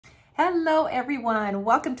Hello everyone,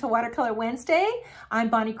 welcome to Watercolor Wednesday. I'm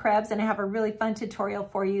Bonnie Krebs and I have a really fun tutorial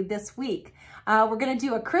for you this week. We're going to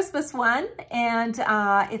do a Christmas one, and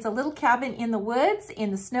it's a little cabin in the woods, in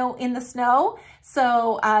the snow.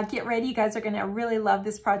 So get ready, you guys are going to really love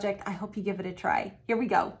this project. I hope you give it a try. Here we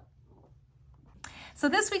go. So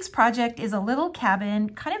this week's project is a little cabin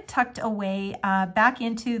kind of tucked away back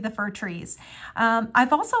into the fir trees.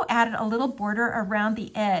 I've also added a little border around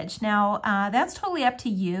the edge. Now that's totally up to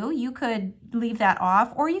you. You could leave that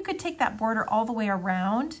off, or you could take that border all the way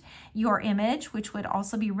around your image, which would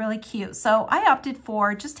also be really cute. So I opted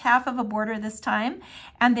for just half of a border this time,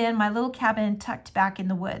 and then my little cabin tucked back in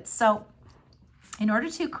the woods. So in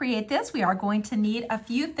order to create this, we are going to need a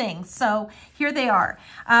few things. So here they are.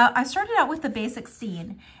 I started out with the basic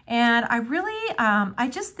scene, and I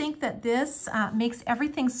just think that this makes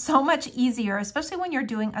everything so much easier, especially when you're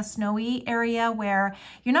doing a snowy area where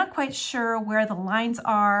you're not quite sure where the lines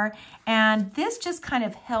are. And this just kind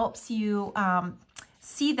of helps you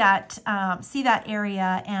see that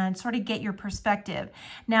area and sort of get your perspective.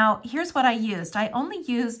 Now, here's what I used. I only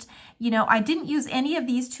used, I didn't use any of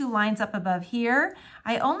these two lines up above here.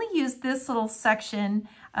 I only used this little section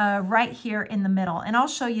right here in the middle, and I'll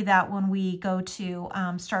show you that when we go to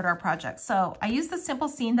start our project. So I used the simple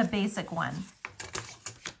scene, the basic one.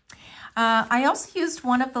 I also used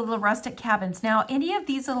one of the little rustic cabins. Now, any of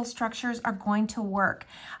these little structures are going to work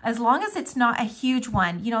as long as it's not a huge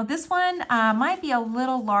one. This one might be a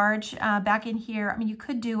little large back in here. I mean, you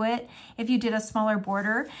could do it if you did a smaller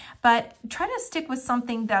border, but try to stick with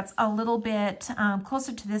something that's a little bit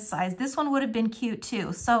closer to this size. This one would have been cute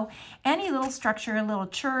too. So any little structure, a little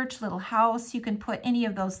church, little house, you can put any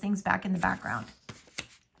of those things back in the background.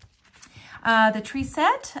 The tree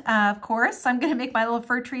set, of course, I'm going to make my little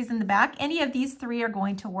fir trees in the back. Any of these three are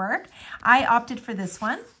going to work. I opted for this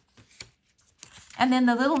one. And then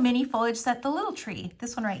the little mini foliage set, the little tree,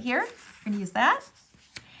 this one right here, we're going to use that.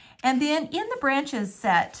 And then in the branches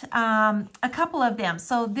set, a couple of them.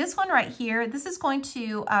 So this one right here, this is going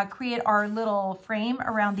to create our little frame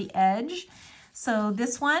around the edge. So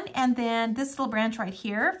this one, and then this little branch right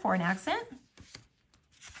here for an accent.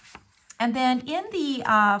 And then in the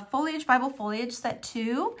Bible foliage set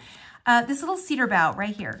 2, this little cedar bough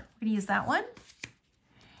right here. We're gonna use that one.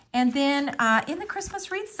 And then in the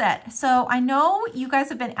Christmas wreath set. So I know you guys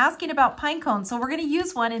have been asking about pine cones, so we're gonna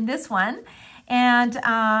use one in this one. And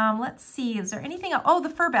let's see, is there anything else? Oh, the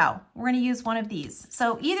fir bough. We're gonna use one of these.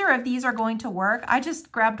 So either of these are going to work. I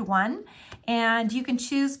just grabbed one, and you can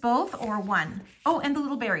choose both or one. Oh, and the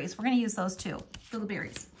little berries. We're gonna use those too, little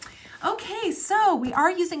berries. Okay, so we are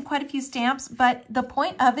using quite a few stamps, but the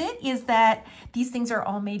point of it is that these things are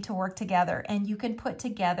all made to work together, and you can put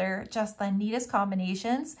together just the neatest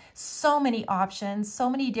combinations, so many options, so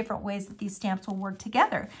many different ways that these stamps will work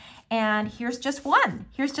together. And here's just one.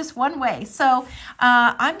 Here's just one way. So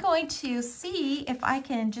I'm going to see if I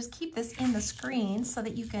can just keep this in the screen so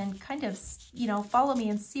that you can kind of, follow me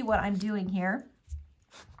and see what I'm doing here.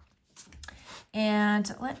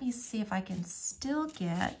 And let me see if I can still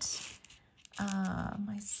get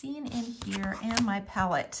my scene in here and my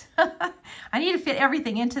palette. I need to fit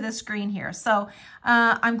everything into the screen here. So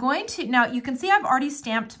I'm going to, now you can see I've already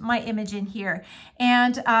stamped my image in here.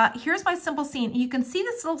 And here's my simple scene. You can see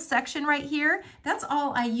this little section right here. That's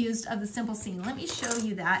all I used of the simple scene. Let me show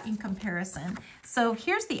you that in comparison. So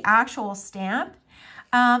here's the actual stamp.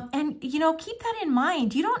 And keep that in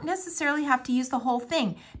mind. You don't necessarily have to use the whole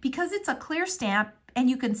thing because it's a clear stamp and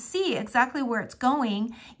you can see exactly where it's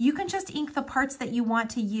going. You can just ink the parts that you want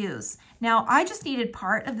to use. Now, I just needed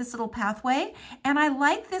part of this little pathway, and I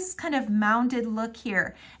like this kind of mounded look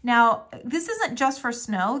here. Now, this isn't just for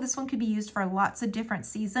snow. This one could be used for lots of different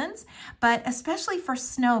seasons, but especially for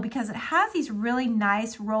snow because it has these really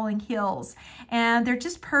nice rolling hills, and they're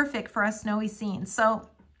just perfect for a snowy scene. So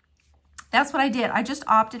that's what I did. I just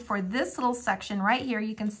opted for this little section right here.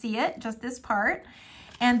 You can see it, just this part.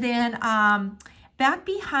 And then back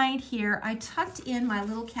behind here, I tucked in my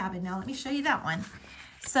little cabin. Now let me show you that one.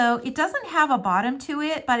 So it doesn't have a bottom to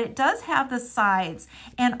it, but it does have the sides.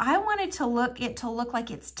 And I wanted it to look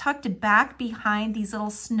like it's tucked back behind these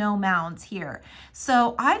little snow mounds here.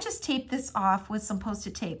 So I just taped this off with some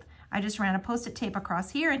Post-it tape. I just ran a Post-it tape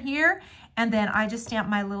across here and here, and then I just stamped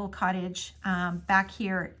my little cottage back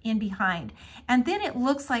here in behind. And then it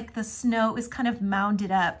looks like the snow is kind of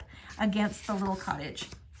mounded up against the little cottage.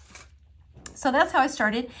 So that's how I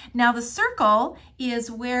started. Now the circle is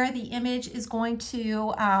where the image is going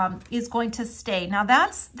to stay. Now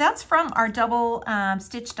that's from our double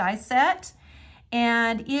stitch die set,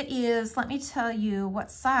 and it is, let me tell you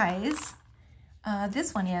what size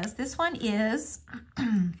this one is. This one is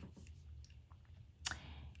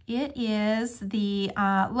It is the,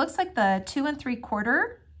 looks like the 2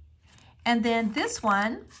 3/4. And then this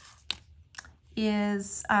one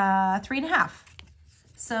is 3.5.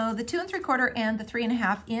 So the 2 3/4 and the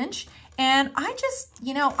 3.5 inch. And I just,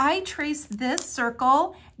 you know, I traced this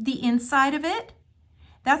circle, the inside of it.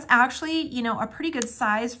 That's actually, you know, a pretty good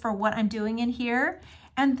size for what I'm doing in here.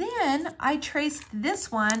 And then I traced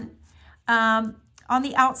this one on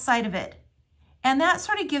the outside of it. And that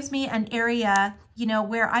sort of gives me an area, you know,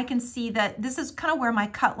 where I can see that this is kind of where my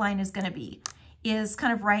cut line is going to be, is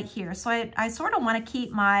kind of right here. So I sort of want to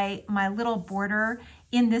keep my little border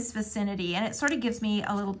in this vicinity, and it sort of gives me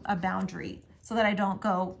a boundary so that I don't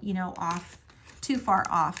go, you know, off too far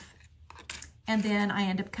off. And then I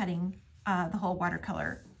end up cutting the whole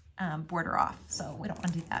watercolor border off. So we don't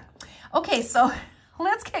want to do that. Okay, so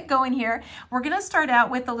let's get going here. We're going to start out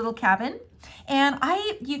with the little cabin. And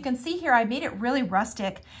you can see here, I made it really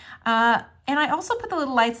rustic. And I also put the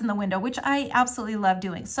little lights in the window, which I absolutely love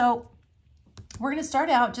doing. So we're going to start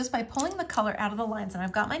out just by pulling the color out of the lines. And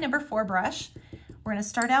I've got my number 4 brush. We're going to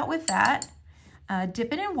start out with that,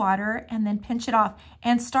 dip it in water, and then pinch it off.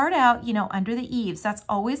 And start out, you know, under the eaves. That's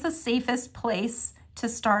always the safest place to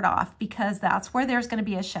start off, because that's where there's going to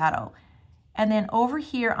be a shadow. And then over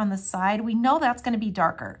here on the side, we know that's going to be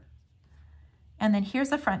darker. And then here's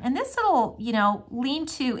the front. And this little, you know,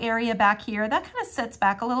 lean-to area back here, that kind of sets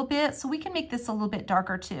back a little bit, so we can make this a little bit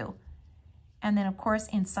darker too. And then of course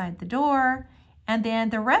inside the door. And then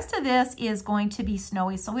the rest of this is going to be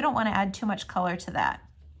snowy, so we don't want to add too much color to that.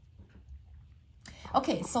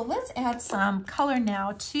 Okay, so let's add some color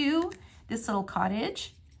now to this little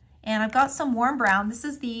cottage. And I've got some warm brown. This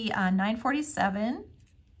is the 947.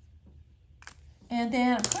 And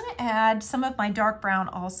then I'm going to add some of my dark brown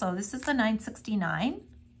also. This is the 969.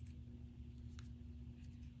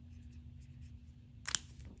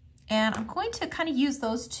 And I'm going to kind of use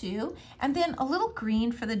those two. And then a little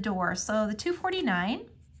green for the door. So the 249.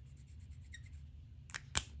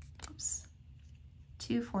 Oops.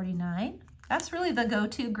 249. That's really the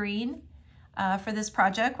go-to green for this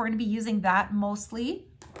project. We're going to be using that mostly.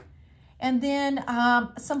 And then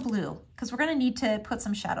some blue, because we're going to need to put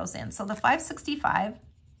some shadows in. So the 565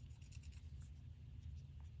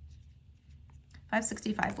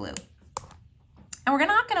 blue. And we're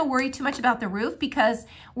not going to worry too much about the roof, because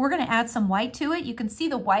we're going to add some white to it. You can see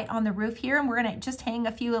the white on the roof here, and we're going to just hang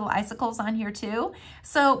a few little icicles on here too.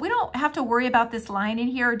 So we don't have to worry about this line in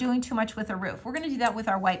here or doing too much with the roof. We're going to do that with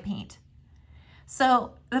our white paint.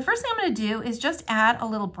 So the first thing I'm going to do is just add a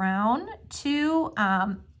little brown to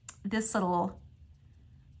this little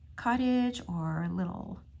cottage or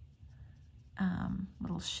little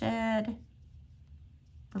shed,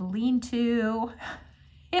 little lean-to.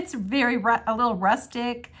 It's very a little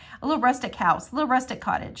rustic house, a little rustic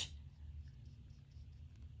cottage.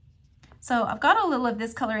 So I've got a little of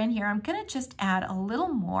this color in here. I'm gonna just add a little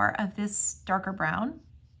more of this darker brown,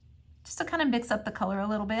 just to kind of mix up the color a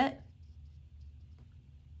little bit.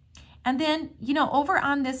 And then, you know, over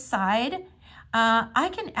on this side, I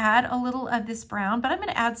can add a little of this brown, but I'm going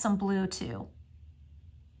to add some blue too,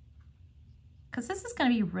 because this is going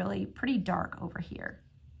to be really pretty dark over here.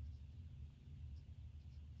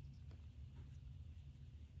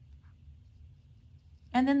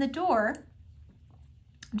 And then the door,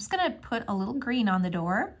 I'm just going to put a little green on the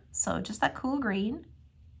door. So just that cool green.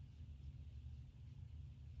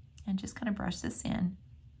 And just kind of brush this in.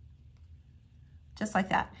 Just like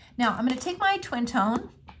that. Now I'm going to take my twin tone,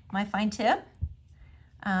 my fine tip.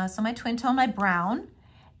 So my twin tone, my brown,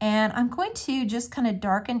 and I'm going to just kind of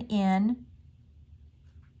darken in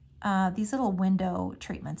these little window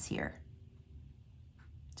treatments here.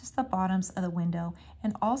 Just the bottoms of the window,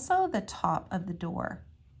 and also the top of the door.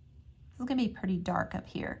 This is going to be pretty dark up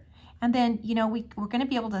here. And then, you know, we're going to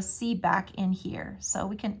be able to see back in here, so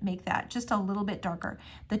we can make that just a little bit darker.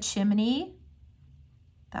 The chimney,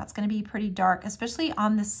 that's going to be pretty dark, especially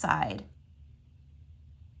on this side.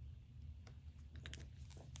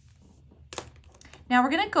 Now we're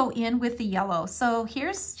going to go in with the yellow. So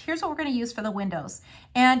here's what we're going to use for the windows.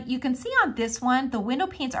 And you can see on this one, the window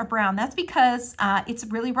paints are brown. That's because it's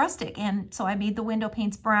really rustic. And so I made the window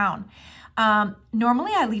paints brown.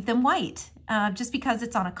 Normally I leave them white just because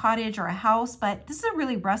it's on a cottage or a house, but this is a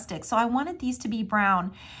really rustic. So I wanted these to be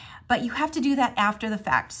brown, but you have to do that after the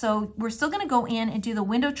fact. So we're still going to go in and do the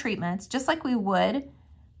window treatments just like we would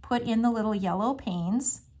put in the little yellow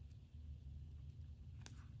panes.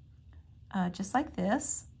 Just like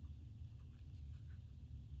this.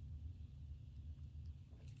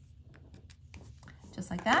 Just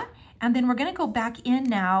like that. And then we're going to go back in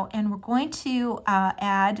now, and we're going to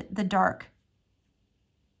add the dark.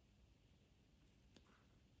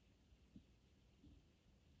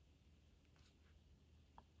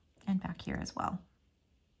 and back here as well.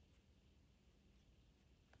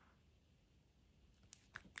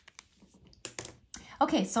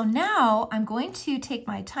 Okay, so now I'm going to take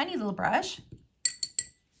my tiny little brush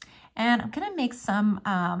and I'm gonna make some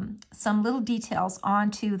little details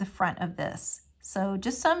onto the front of this. So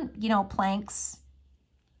just some, you know, planks.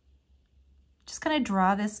 Just gonna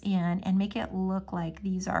draw this in and make it look like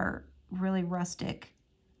these are really rustic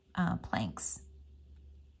planks.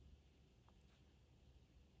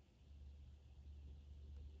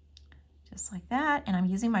 Just like that, and I'm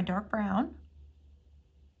using my dark brown.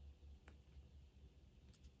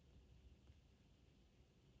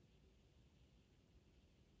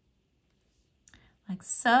 Like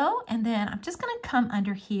so, and then I'm just gonna come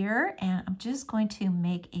under here and I'm just going to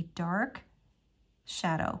make a dark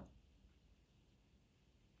shadow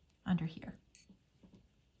under here.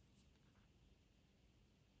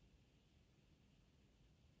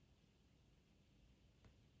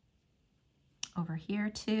 Over here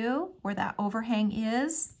too, where that overhang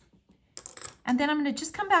is. And then I'm gonna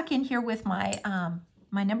just come back in here with my,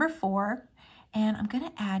 my number 4, and I'm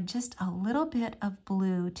gonna add just a little bit of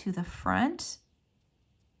blue to the front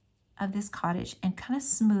of this cottage and kind of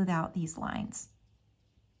smooth out these lines.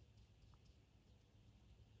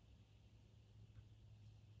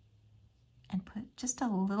 And put just a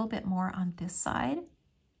little bit more on this side.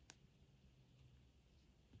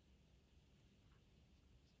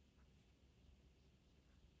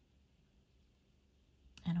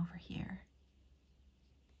 And over here.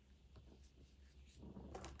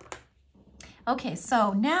 Okay,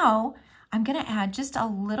 so now I'm gonna add just a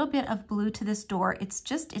little bit of blue to this door.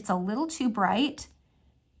 It's a little too bright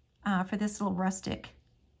for this little rustic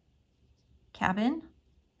cabin.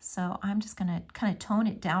 So I'm just gonna kind of tone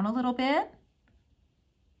it down a little bit.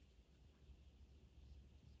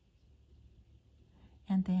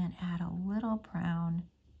 And then add a little brown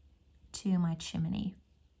to my chimney.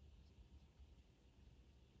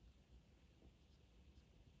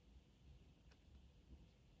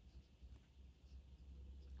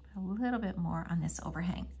 A little bit more on this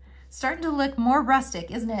overhang. Starting to look more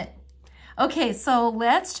rustic, isn't it? Okay, so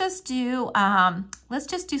let's just do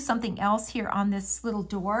something else here on this little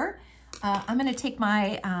door. I'm going to take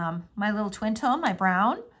my my little twin tone, my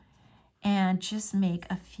brown, and just make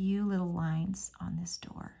a few little lines on this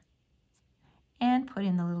door, and put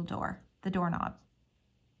in the little door, the doorknob.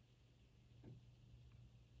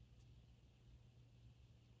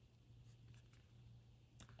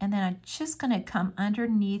 And then I'm just gonna come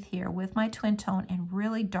underneath here with my twin tone and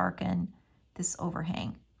really darken this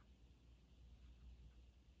overhang.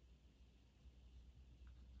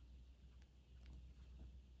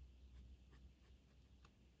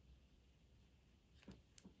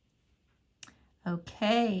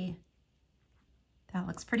 Okay, that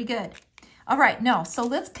looks pretty good. All right, no, so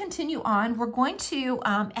let's continue on. We're going to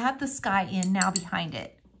add the sky in now behind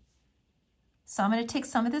it. So I'm gonna take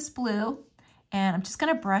some of this blue, and I'm just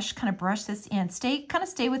gonna kind of brush this in. Kind of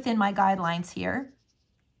stay within my guidelines here.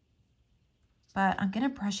 But I'm gonna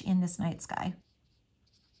brush in this night sky.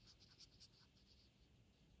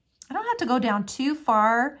 I don't have to go down too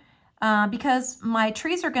far because my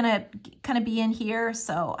trees are gonna kind of be in here,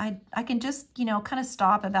 so I can just, you know, kind of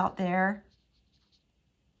stop about there.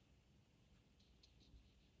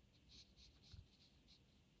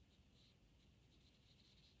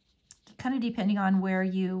 Kind of depending on where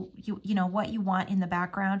you know what you want in the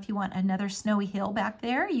background. If you want another snowy hill back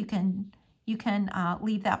there, you can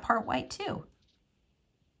leave that part white too.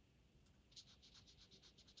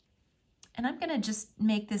 And I'm gonna just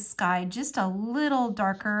make this sky just a little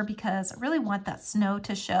darker because I really want that snow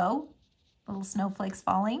to show, little snowflakes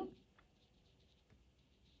falling.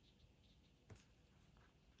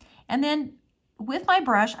 And then with my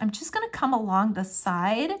brush, I'm just gonna come along the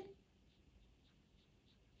side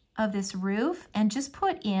of this roof and just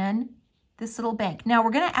put in this little bank. Now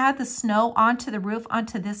we're gonna add the snow onto the roof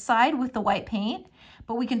onto this side with the white paint,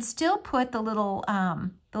 but we can still put the little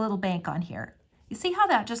bank on here. You see how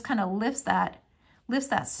that just kind of lifts that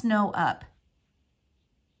snow up.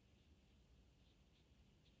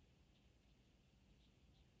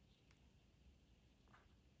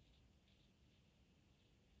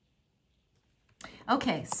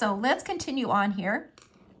 Okay, so let's continue on here.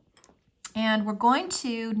 And we're going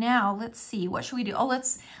to now, let's see, what should we do? Oh,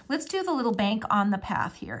 let's do the little bank on the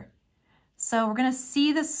path here. So we're gonna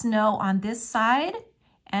see the snow on this side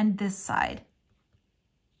and this side.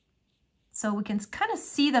 So we can kind of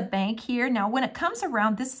see the bank here. Now when it comes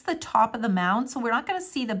around, this is the top of the mound, so we're not gonna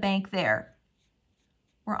see the bank there.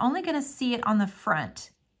 We're only gonna see it on the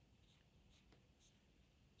front.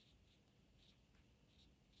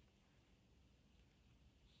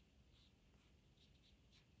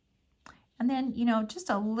 And then, you know, just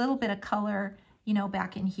a little bit of color, you know,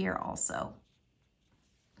 back in here also.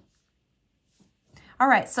 All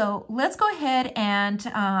right, so let's go ahead and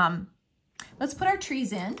let's put our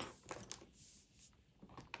trees in.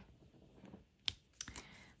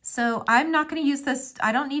 So I'm not going to use this.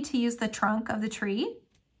 I don't need to use the trunk of the tree.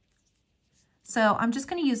 So I'm just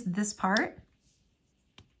going to use this part.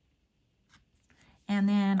 And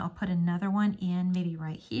then I'll put another one in maybe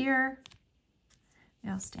right here.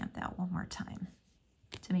 Maybe I'll stamp that one more time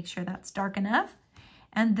to make sure that's dark enough.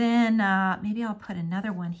 And then maybe I'll put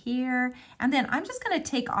another one here. And then I'm just going to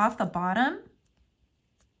take off the bottom.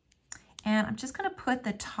 And I'm just going to put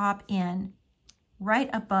the top in right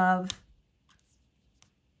above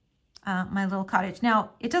my little cottage.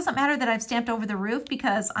 Now, it doesn't matter that I've stamped over the roof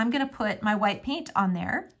because I'm going to put my white paint on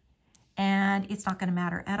there. And it's not going to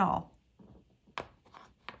matter at all.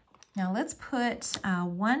 Now let's put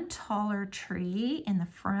one taller tree in the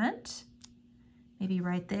front, maybe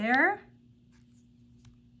right there.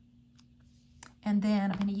 And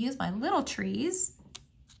then I'm going to use my little trees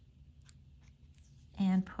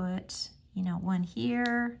and put, you know, one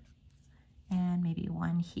here and maybe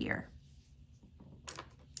one here.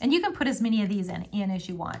 And you can put as many of these in as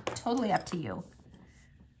you want, totally up to you.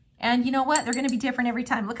 And you know what? They're going to be different every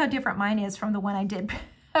time. Look how different mine is from the one I did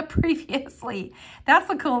previously. That's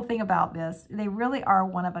the cool thing about this. They really are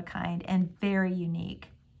one of a kind and very unique.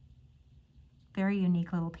 Very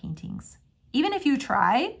unique little paintings. Even if you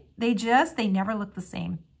try, they never look the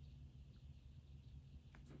same.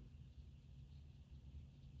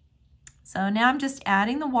 So now I'm just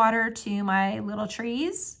adding the water to my little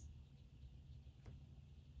trees.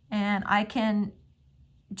 And I can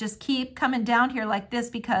just keep coming down here like this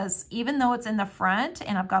because even though it's in the front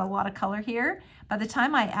and I've got a lot of color here, by the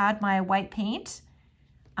time I add my white paint,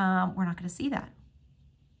 we're not going to see that.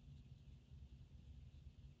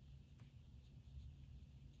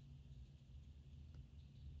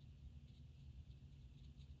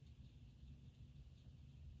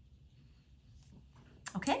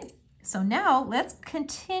 Okay, so now let's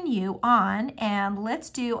continue on and let's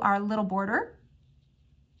do our little border.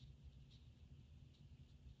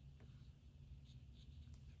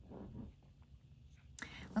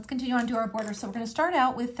 Let's continue on to our border. So we're going to start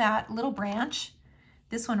out with that little branch,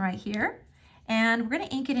 this one right here, and we're going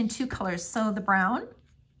to ink it in two colors. So the brown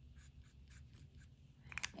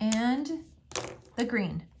and the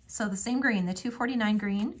green. So the same green, the 249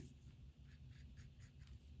 green.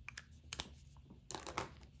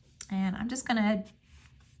 And I'm just going to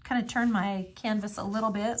kind of turn my canvas a little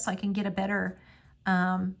bit so I can get a better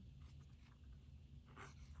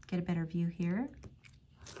view here.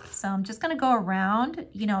 So I'm just going to go around,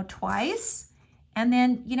 you know, twice, and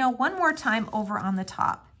then, you know, one more time over on the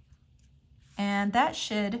top. And that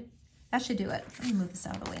should do it. Let me move this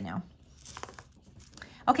out of the way now.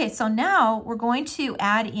 Okay, so now we're going to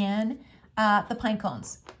add in the pine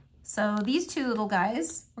cones. So these two little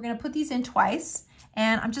guys, we're going to put these in twice,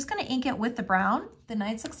 and I'm just going to ink it with the brown, the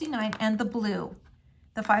 969, and the blue,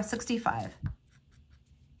 the 565.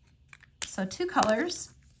 So two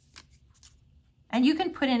colors. And you can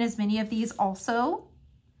put in as many of these also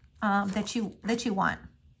that you want.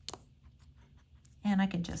 And I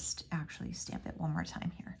can just actually stamp it one more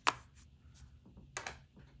time here.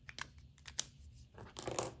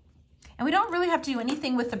 And we don't really have to do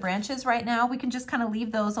anything with the branches right now. We can just kind of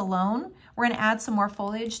leave those alone. We're going to add some more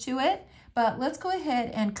foliage to it. But let's go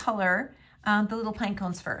ahead and color the little pine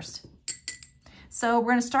cones first. So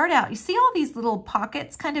we're going to start out. You see all these little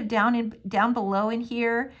pockets kind of down below in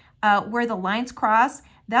here? Where the lines cross,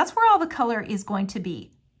 that's where all the color is going to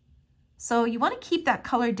be. So you want to keep that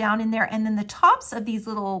color down in there, and then the tops of these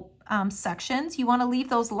little sections, you want to leave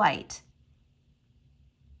those light.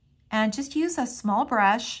 And just use a small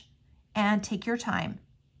brush and take your time.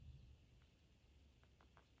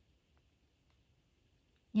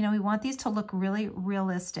 You know, we want these to look really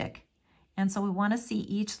realistic. And so we want to see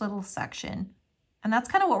each little section. And that's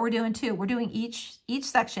kind of what we're doing too. We're doing each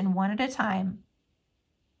section one at a time.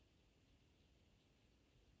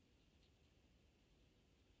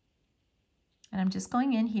 And I'm just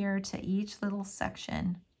going in here to each little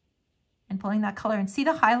section and pulling that color. And see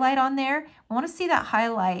the highlight on there? I want to see that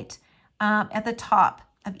highlight at the top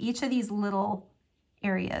of each of these little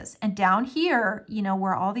areas. And down here, you know,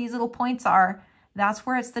 where all these little points are, that's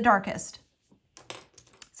where it's the darkest.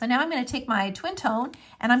 So now I'm going to take my twin tone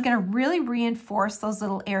and I'm going to really reinforce those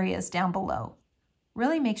little areas down below.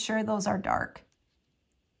 Really make sure those are dark.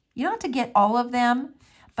 You don't have to get all of them,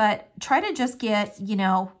 but try to just get, you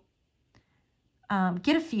know,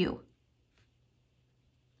 get a few.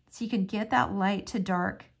 So you can get that light to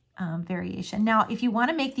dark variation. Now, if you want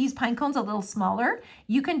to make these pine cones a little smaller,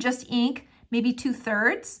 you can just ink maybe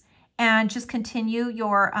 2/3 and just continue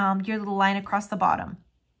your little line across the bottom.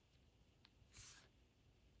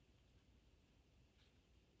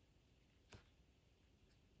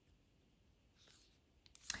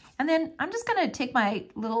 And then I'm just going to take my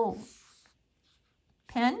little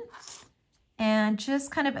pen and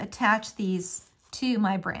just kind of attach these to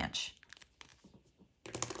my branch.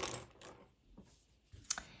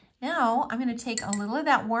 Now I'm going to take a little of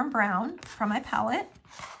that warm brown from my palette.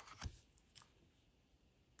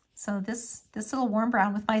 So this little warm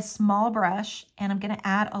brown with my small brush, and I'm going to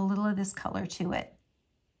add a little of this color to it.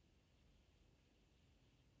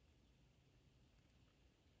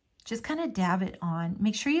 Just kind of dab it on.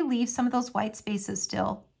 Make sure you leave some of those white spaces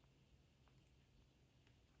still,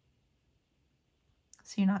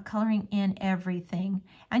 so you're not coloring in everything.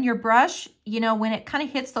 And your brush, you know, when it kind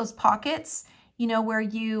of hits those pockets, you know, where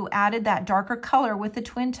you added that darker color with the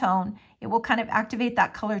twin tone, it will kind of activate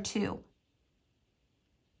that color too.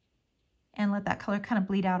 And let that color kind of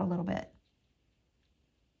bleed out a little bit.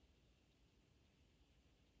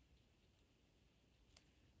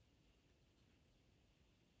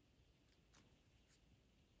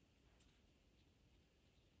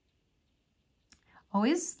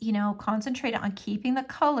 Always, you know, concentrate on keeping the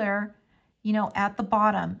color, you know, at the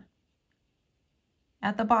bottom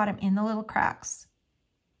in the little cracks.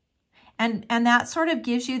 And that sort of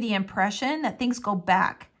gives you the impression that things go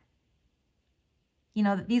back. You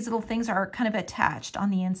know, that these little things are kind of attached on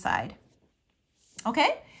the inside.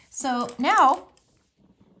 Okay, so now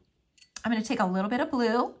I'm going to take a little bit of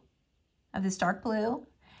blue, of this dark blue,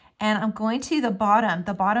 and I'm going to the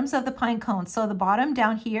bottoms of the pine cone. So the bottom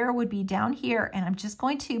down here would be down here, and I'm just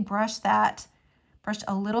going to brush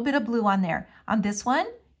a little bit of blue on there. On this one,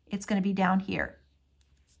 it's going to be down here.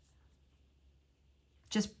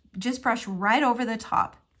 Just brush right over the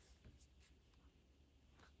top.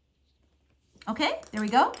 Okay, there we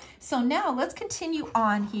go. So now let's continue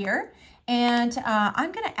on here, and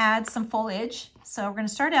I'm going to add some foliage. So we're going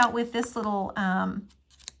to start out with this little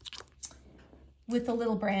with a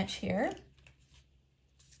little branch here.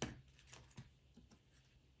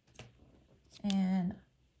 And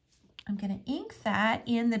I'm going to ink that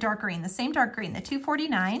in the dark green, the same dark green, the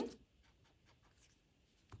 249.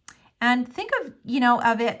 And think of, you know,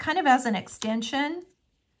 of it kind of as an extension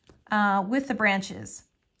with the branches.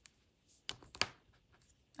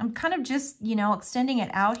 I'm kind of just, you know, extending it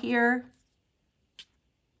out here.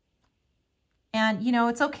 And, you know,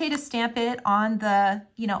 it's okay to stamp it on the,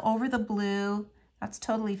 you know, over the blue. That's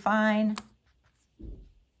totally fine.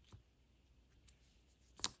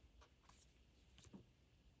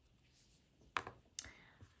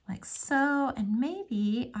 Like so. And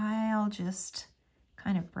maybe I'll just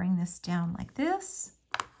kind of bring this down like this.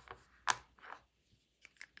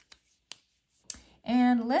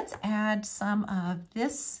 And let's add some of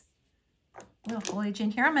this little foliage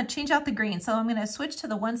in here. I'm going to change out the green. So I'm going to switch to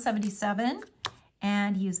the 177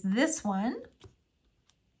 and use this one.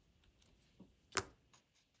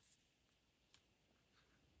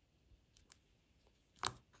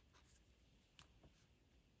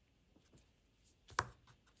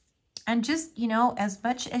 And just, you know, as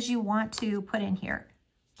much as you want to put in here.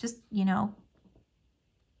 Just, you know.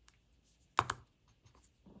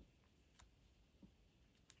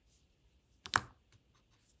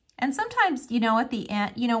 And sometimes, you know, at the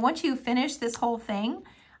end, you know, once you finish this whole thing,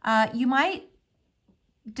 you might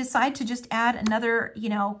decide to just add another, you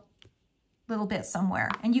know, little bit somewhere.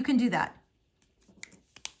 And you can do that.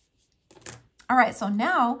 All right, so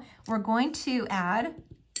now we're going to add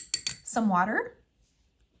some water.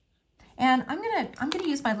 And I'm gonna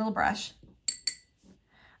use my little brush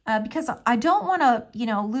because I don't want to, you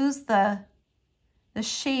know, lose the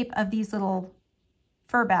shape of these little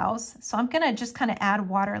fir boughs. So I'm gonna just kind of add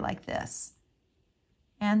water like this,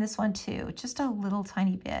 and this one too, just a little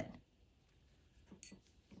tiny bit.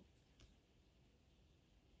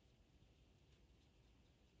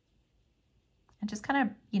 And just kind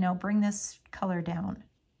of, you know, bring this color down.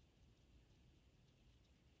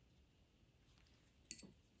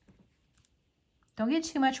 Don't get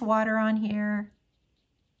too much water on here.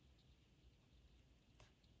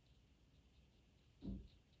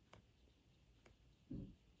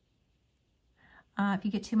 If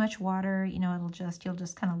you get too much water, you know, you'll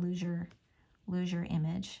just kind of lose your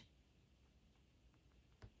image.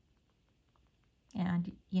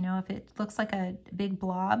 And you know, if it looks like a big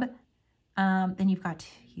blob, then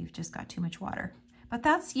you've just got too much water. But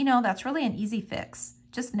that's, you know, that's really an easy fix.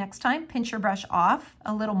 Just next time, pinch your brush off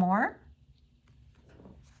a little more.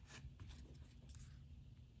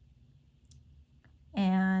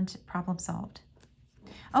 and problem solved.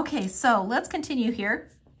 Okay, so let's continue here.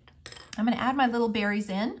 I'm going to add my little berries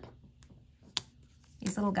in,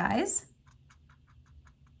 these little guys.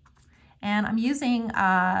 And I'm using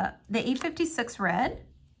the 856 red.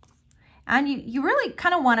 And you really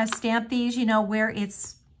kind of want to stamp these, you know, where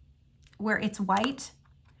it's white,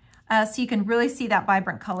 so you can really see that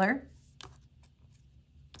vibrant color.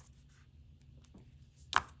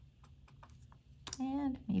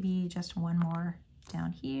 And maybe just one more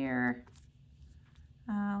down here.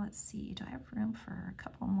 Let's see, do I have room for a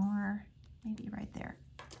couple more? Maybe right there.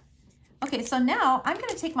 Okay, so now I'm going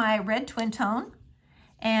to take my red twin tone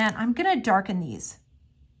and I'm going to darken these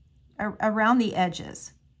around the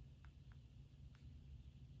edges.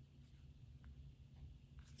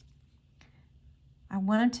 I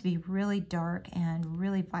want them to be really dark and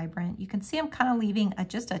really vibrant. You can see I'm kind of leaving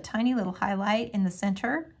just a tiny little highlight in the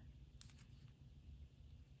center.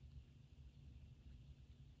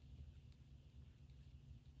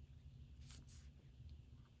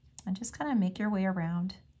 And just kind of make your way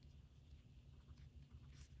around.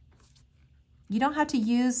 You don't have to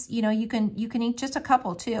use, you know, you can ink just a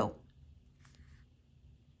couple too.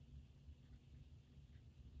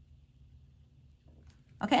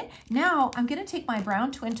 Okay, now I'm going to take my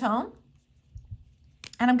brown twin tone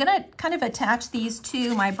and I'm going to kind of attach these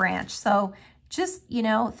to my branch. So just, you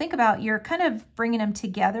know, think about you're kind of bringing them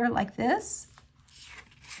together like this.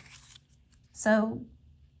 So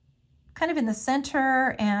kind of in the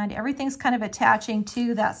center, and everything's kind of attaching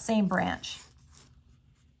to that same branch.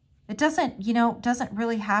 It doesn't, you know, doesn't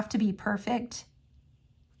really have to be perfect.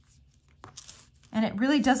 And it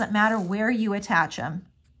really doesn't matter where you attach them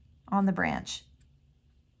on the branch.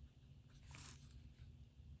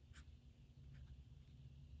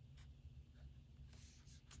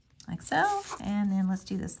 Like so. And then let's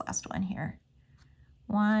do this last one here.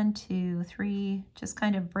 1, 2, 3, just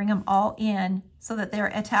kind of bring them all in so that they're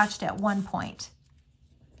attached at one point.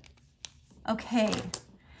 Okay,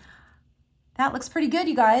 that looks pretty good,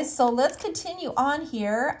 you guys. So let's continue on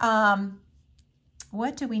here.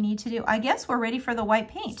 What do we need to do? I guess we're ready for the white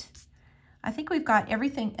paint. I think we've got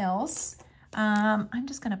everything else. I'm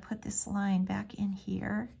just gonna put this line back in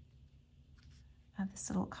here of this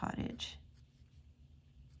little cottage.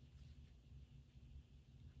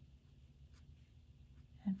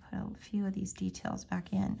 And put a few of these details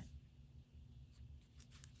back in.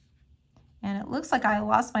 And it looks like I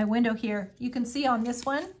lost my window here. You can see on this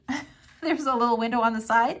one, there's a little window on the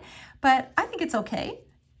side, but I think it's okay.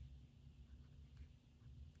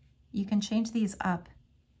 You can change these up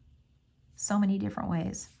so many different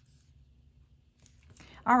ways.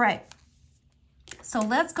 All right, so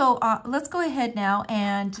let's go ahead now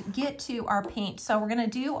and get to our paint. So we're gonna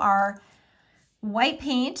do our white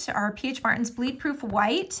paint, our P.H. Martin's Bleed Proof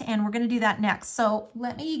White, and we're going to do that next. So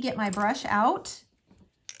let me get my brush out,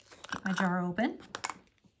 get my jar open,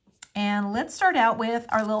 and let's start out with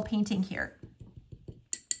our little painting here.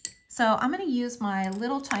 So I'm going to use my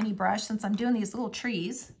little tiny brush since I'm doing these little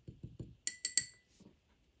trees.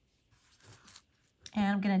 And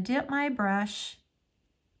I'm going to dip my brush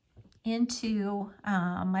into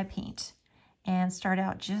my paint and start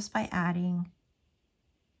out just by adding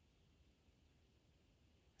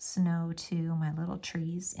snow to my little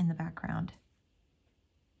trees in the background.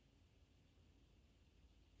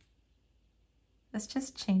 This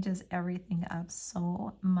just changes everything up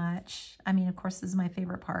so much. I mean, of course, this is my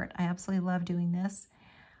favorite part. I absolutely love doing this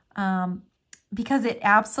because it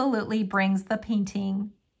absolutely brings the painting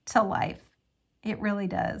to life. It really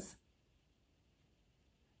does.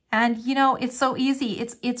 And you know, it's so easy.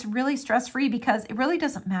 It's really stress-free because it really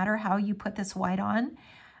doesn't matter how you put this white on.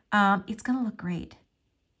 It's gonna look great,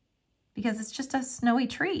 because it's just a snowy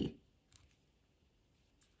tree.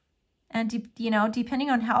 And, you know, depending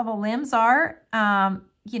on how the limbs are,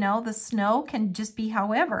 you know, the snow can just be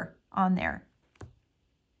however on there.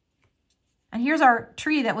 And here's our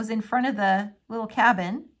tree that was in front of the little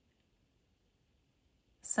cabin.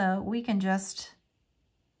 So we can just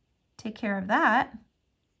take care of that.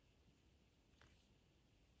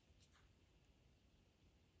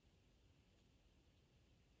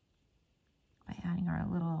 Adding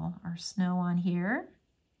our snow on here.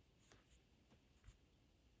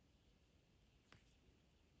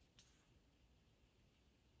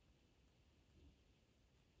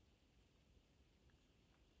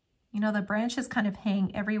 You know, the branches kind of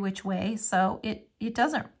hang every which way, so it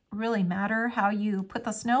doesn't really matter how you put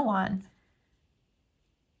the snow on.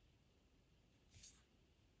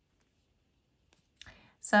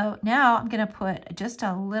 So now I'm going to put just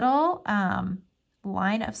a little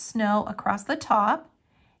line of snow across the top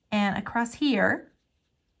and across here.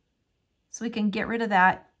 so we can get rid of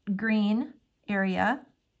that green area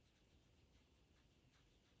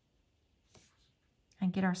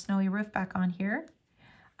and get our snowy roof back on here.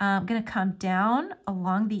 I'm going to come down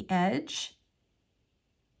along the edge.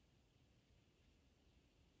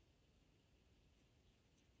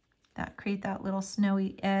 Create that little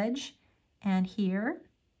snowy edge, and here.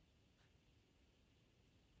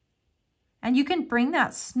 And you can bring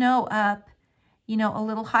that snow up, you know, a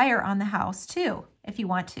little higher on the house too, if you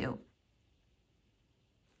want to.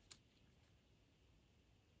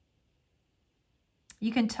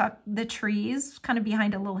 You can tuck the trees kind of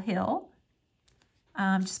behind a little hill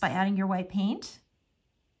just by adding your white paint.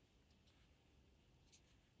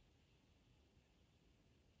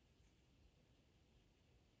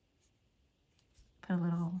 Put a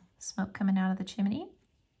little smoke coming out of the chimney.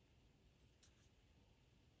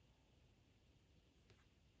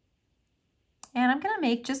 And I'm going to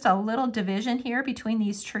make just a little division here between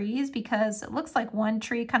these trees because it looks like one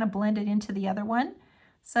tree kind of blended into the other one.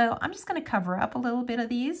 So I'm just going to cover up a little bit of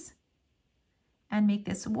these and make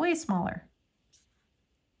this way smaller.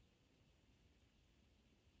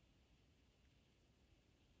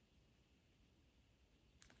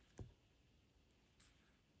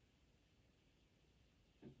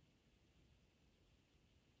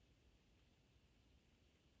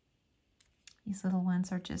 These little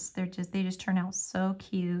ones are they just turn out so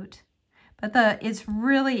cute. But it's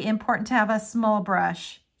really important to have a small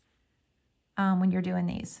brush when you're doing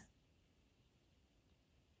these.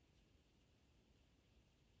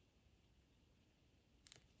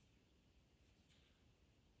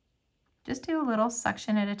 Just do a little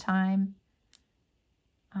section at a time.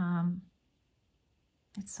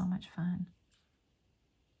 It's so much fun.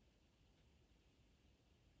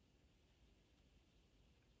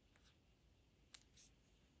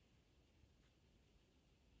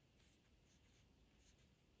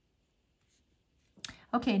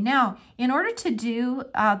 Okay, now in order to do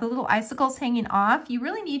the little icicles hanging off, you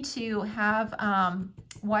really need to have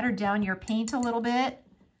watered down your paint a little bit.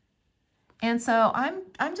 And so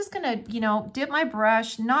I'm just gonna, you know, dip my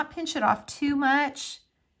brush, not pinch it off too much,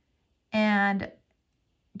 and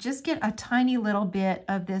just get a tiny little bit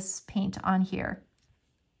of this paint on here.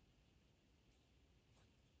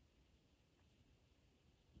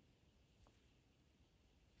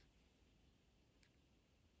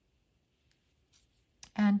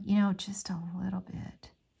 And, you know, just a little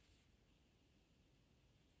bit.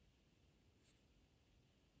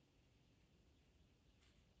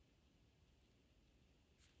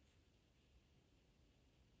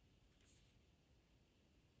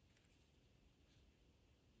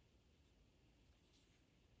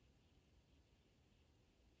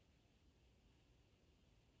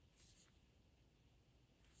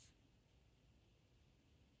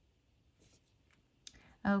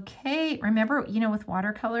 Okay, remember, you know, with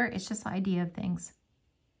watercolor, it's just the idea of things.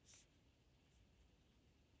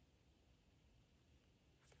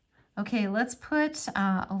 Okay, let's put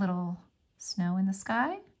a little snow in the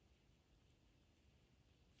sky.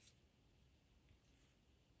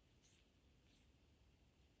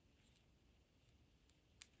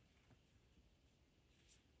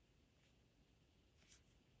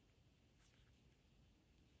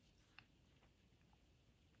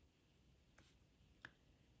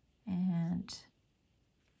 And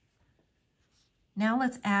now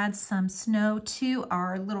let's add some snow to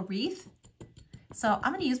our little wreath. So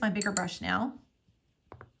I'm going to use my bigger brush now.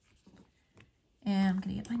 And I'm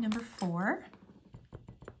going to get my number 4.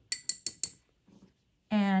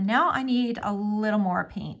 And now I need a little more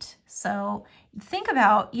paint. So think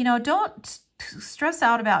about, you know, don't stress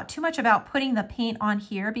out about too much about putting the paint on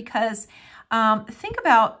here, because think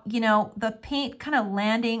about, you know, the paint kind of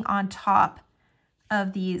landing on top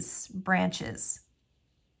of these branches.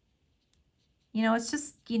 You know, it's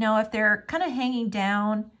just, you know, if they're kind of hanging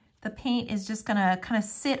down, the paint is just gonna kind of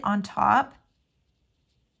sit on top.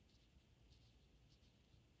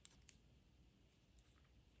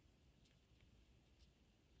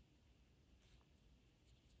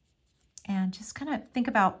 And just kind of think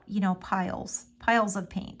about, you know, piles of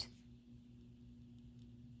paint.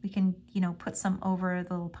 We can, you know, put some over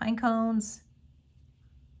the little pine cones.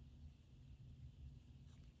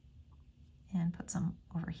 And put some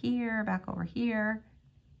over here, back over here.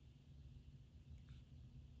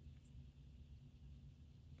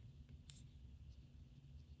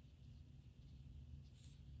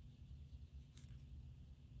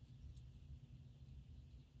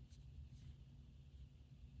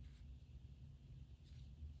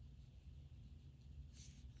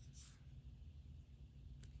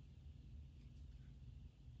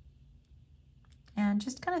 And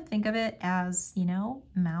just kind of think of it as, you know,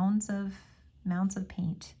 mounds of mounds of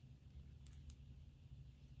paint.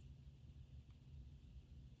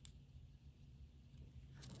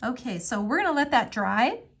 Okay, so we're gonna let that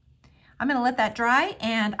dry. I'm gonna let that dry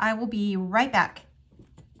and I will be right back.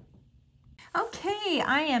 Okay,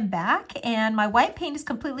 I am back and my white paint is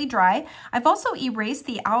completely dry. I've also erased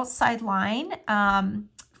the outside line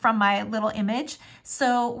from my little image.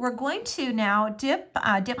 So we're going to now dip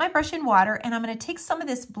my brush in water, and I'm gonna take some of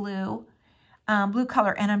this blue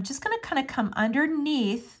color, and I'm just gonna kind of come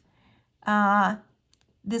underneath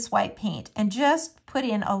this white paint and just put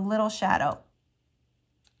in a little shadow.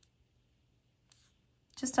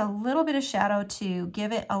 Just a little bit of shadow to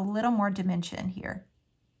give it a little more dimension here.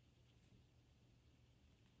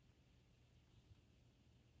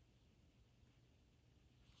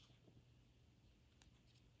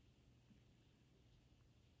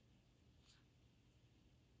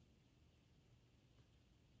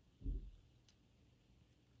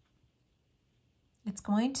 It's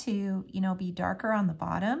going to, be darker on the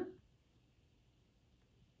bottom.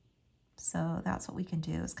 So that's what we can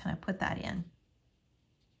do, is kind of put that in.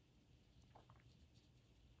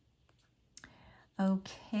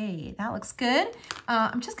 Okay, that looks good.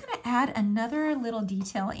 I'm just gonna add another little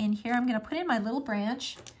detail in here. I'm gonna put in my little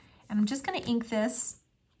branch, and I'm just gonna ink this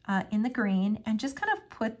in the green, and just kind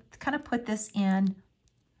of put this in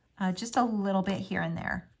just a little bit here and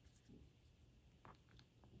there.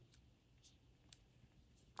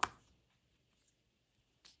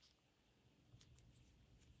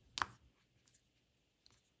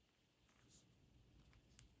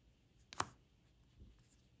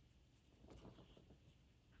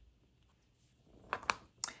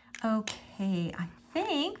 Okay, I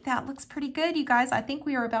think that looks pretty good, you guys. I think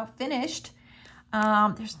we are about finished.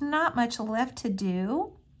 There's not much left to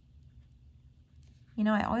do.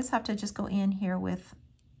 I always have to just go in here with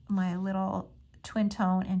my little twin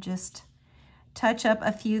tone and just touch up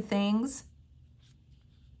a few things.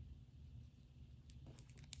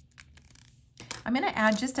 I'm gonna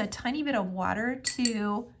add just a tiny bit of water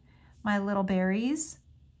to my little berries.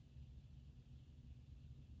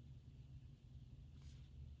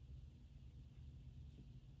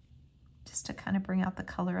 Just to kind of bring out the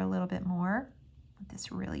color a little bit more with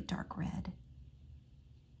this really dark red.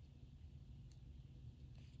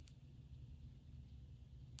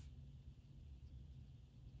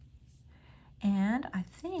 And I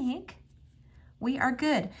think we are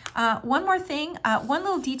good. One more thing, one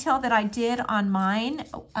little detail that I did on mine,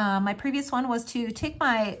 my previous one, was to take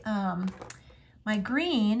my, my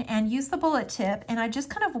green and use the bullet tip, and I just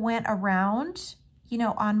kind of went around,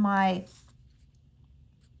 on my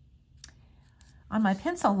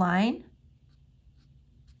pencil line,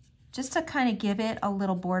 just to kind of give it a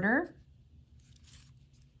little border.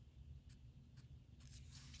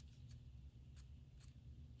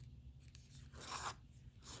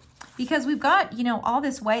 Because we've got, all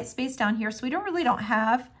this white space down here, so we can't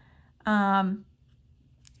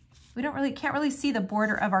really see the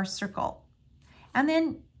border of our circle. And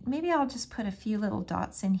then maybe I'll just put a few little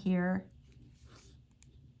dots in here.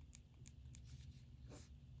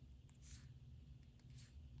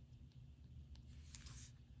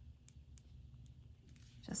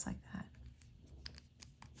 Just like that.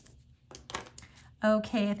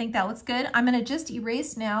 Okay, I think that looks good. I'm gonna just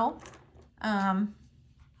erase now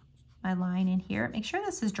my line in here. Make sure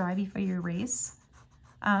this is dry before you erase,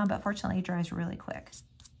 but fortunately it dries really quick.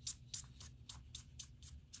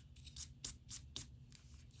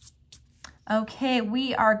 Okay,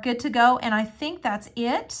 we are good to go, and I think that's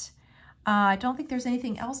it. I don't think there's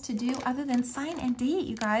anything else to do other than sign and date,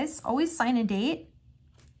 you guys. Always sign and date.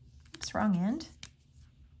 Oops, wrong end.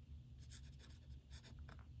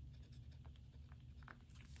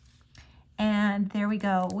 And there we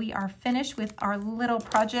go. We are finished with our little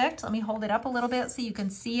project. Let me hold it up a little bit so you can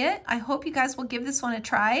see it. I hope you guys will give this one a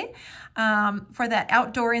try. For that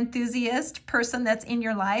outdoor enthusiast person that's in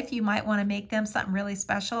your life, you might want to make them something really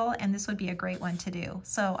special, and this would be a great one to do.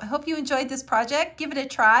 So I hope you enjoyed this project. Give it a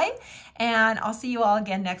try, and I'll see you all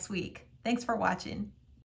again next week. Thanks for watching.